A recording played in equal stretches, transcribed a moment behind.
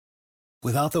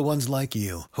Without the ones like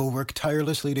you, who work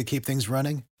tirelessly to keep things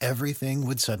running, everything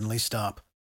would suddenly stop.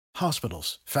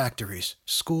 Hospitals, factories,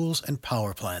 schools, and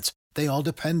power plants, they all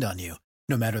depend on you.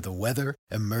 No matter the weather,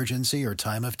 emergency, or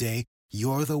time of day,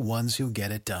 you're the ones who get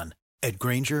it done. At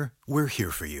Grainger, we're here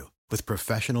for you with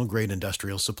professional-grade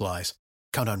industrial supplies.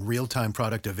 Count on real-time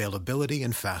product availability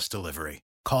and fast delivery.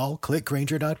 Call, click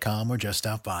Grainger.com, or just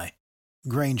stop by.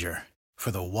 Grainger, for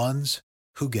the ones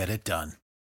who get it done.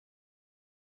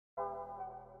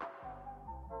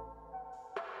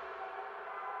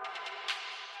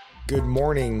 Good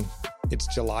morning. It's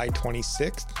July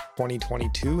 26th,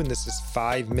 2022, and this is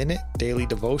 5-Minute Daily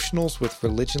Devotionals with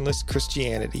Religionless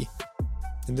Christianity.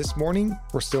 And this morning,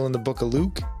 we're still in the book of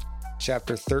Luke,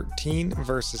 chapter 13,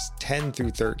 verses 10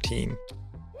 through 13.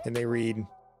 And they read,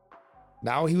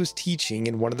 "Now he was teaching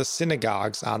in one of the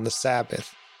synagogues on the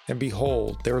Sabbath, and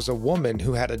behold, there was a woman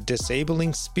who had a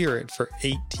disabling spirit for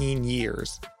 18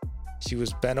 years. She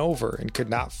was bent over and could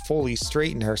not fully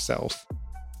straighten herself.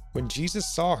 When Jesus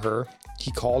saw her,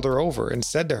 he called her over and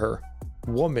said to her,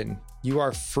 'Woman, you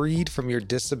are freed from your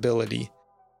disability.'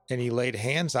 And he laid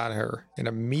hands on her, and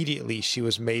immediately she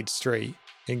was made straight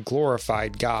and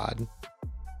glorified God."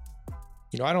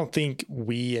 I don't think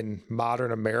we in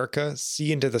modern America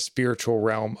see into the spiritual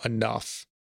realm enough.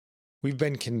 We've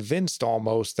been convinced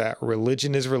almost that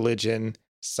religion is religion,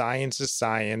 science is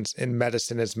science, and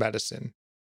medicine is medicine.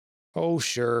 Oh,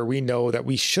 sure, we know that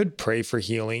we should pray for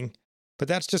healing, but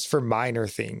that's just for minor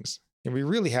things, and we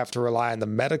really have to rely on the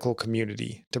medical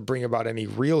community to bring about any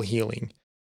real healing.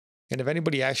 And if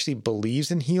anybody actually believes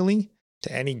in healing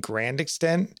to any grand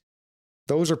extent,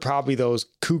 those are probably those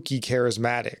kooky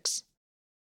charismatics.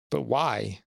 But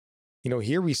why?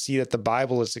 Here we see that the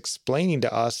Bible is explaining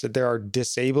to us that there are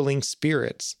disabling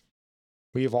spirits.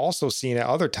 We have also seen at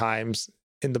other times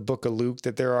in the book of Luke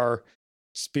that there are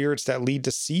spirits that lead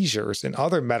to seizures and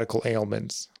other medical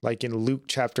ailments, like in Luke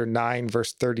chapter 9,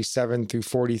 verse 37 through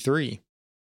 43.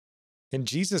 And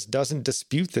Jesus doesn't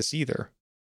dispute this either.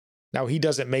 Now, he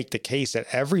doesn't make the case that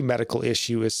every medical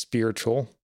issue is spiritual,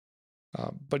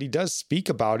 but he does speak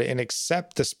about it and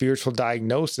accept the spiritual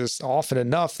diagnosis often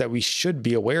enough that we should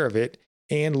be aware of it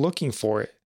and looking for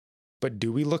it. But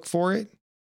do we look for it?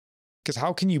 Because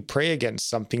how can you pray against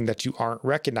something that you aren't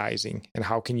recognizing? And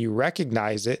how can you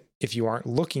recognize it if you aren't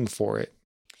looking for it?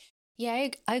 Yeah,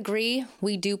 I agree.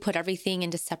 We do put everything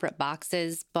into separate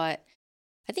boxes, but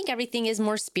I think everything is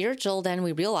more spiritual than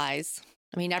we realize.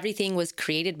 Everything was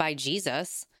created by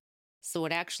Jesus, so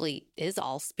it actually is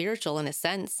all spiritual in a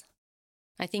sense.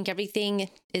 I think everything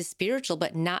is spiritual,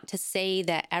 but not to say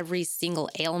that every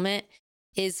single ailment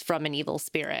is from an evil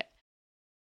spirit.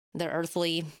 The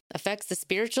earthly affects the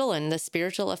spiritual, and the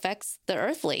spiritual affects the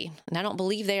earthly. And I don't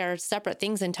believe they are separate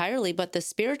things entirely, but the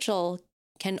spiritual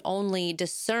can only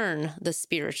discern the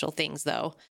spiritual things,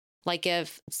 though, like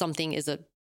if something is a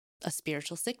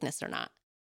spiritual sickness or not.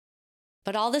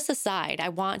 But all this aside, I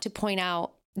want to point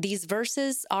out these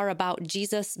verses are about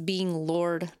Jesus being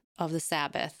Lord of the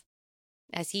Sabbath,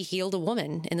 as he healed a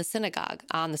woman in the synagogue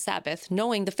on the Sabbath,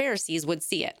 knowing the Pharisees would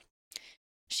see it.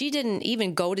 She didn't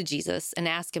even go to Jesus and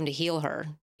ask him to heal her.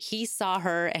 He saw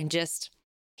her and just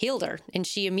healed her, and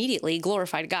she immediately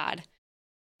glorified God.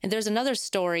 And there's another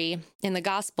story in the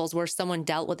Gospels where someone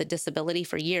dealt with a disability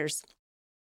for years.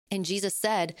 And Jesus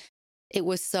said it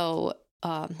was so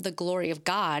the glory of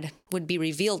God would be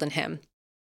revealed in him.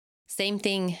 Same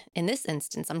thing in this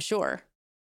instance, I'm sure.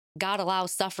 God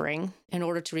allows suffering in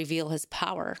order to reveal his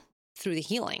power through the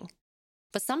healing.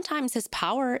 But sometimes his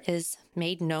power is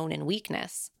made known in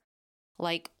weakness,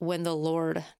 like when the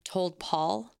Lord told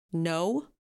Paul no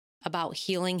about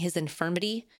healing his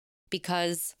infirmity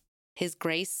because his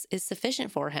grace is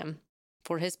sufficient for him,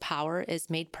 for his power is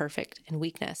made perfect in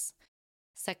weakness.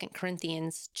 2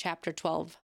 Corinthians chapter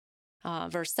 12,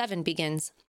 verse 7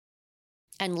 begins,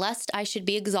 "And lest I should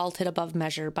be exalted above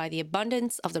measure by the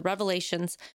abundance of the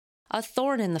revelations, a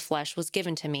thorn in the flesh was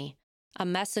given to me, a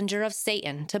messenger of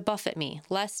Satan to buffet me,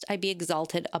 lest I be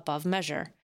exalted above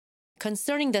measure.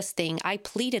 Concerning this thing, I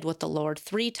pleaded with the Lord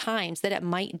 3 times that it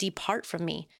might depart from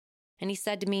me. And he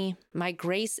said to me, My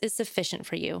grace is sufficient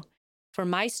for you, for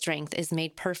my strength is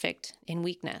made perfect in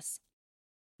weakness.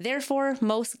 Therefore,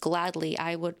 most gladly,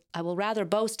 I will rather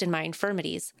boast in my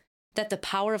infirmities, that the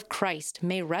power of Christ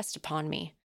may rest upon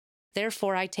me.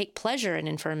 Therefore, I take pleasure in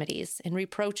infirmities, in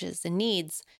reproaches, in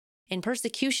needs, in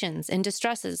persecutions, in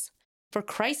distresses, for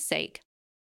Christ's sake.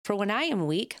 For when I am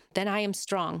weak, then I am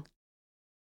strong.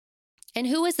 And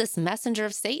who is this messenger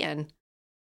of Satan?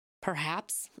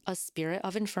 Perhaps a spirit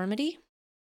of infirmity?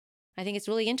 I think it's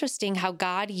really interesting how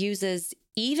God uses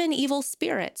even evil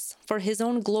spirits for his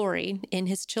own glory in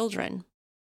his children.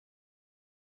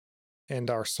 And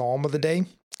our psalm of the day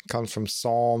comes from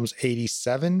Psalms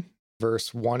 87,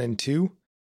 verse 1 and 2.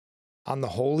 On the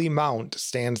holy mount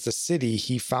stands the city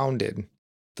he founded.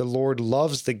 The Lord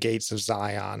loves the gates of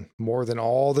Zion more than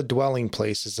all the dwelling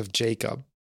places of Jacob.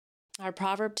 Our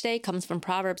proverb today comes from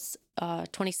Proverbs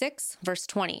 26, verse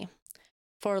 20.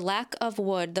 For lack of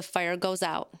wood, the fire goes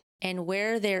out, and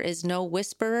where there is no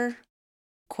whisperer,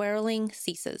 quarreling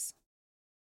ceases.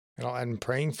 And I'll end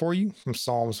praying for you from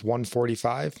Psalms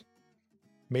 145.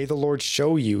 May the Lord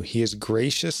show you he is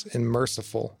gracious and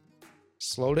merciful,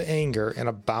 slow to anger and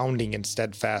abounding in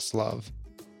steadfast love,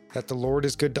 that the Lord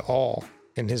is good to all,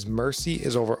 and his mercy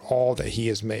is over all that he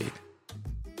has made.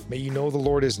 May you know the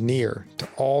Lord is near to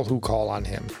all who call on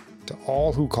him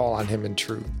in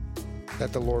truth,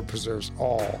 that the Lord preserves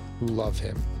all who love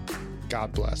him.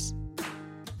 God bless.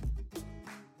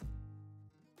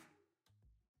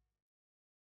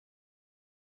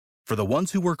 For the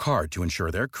ones who work hard to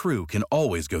ensure their crew can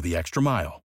always go the extra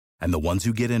mile, and the ones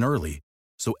who get in early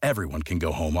so everyone can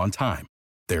go home on time,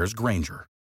 there's Grainger,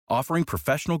 offering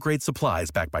professional-grade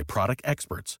supplies backed by product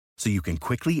experts so you can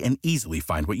quickly and easily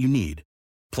find what you need.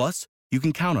 Plus, you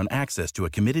can count on access to a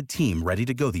committed team ready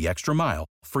to go the extra mile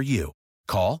for you.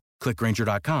 Call, click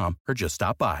Grainger.com, or just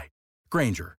stop by.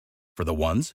 Grainger, for the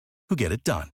ones who get it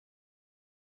done.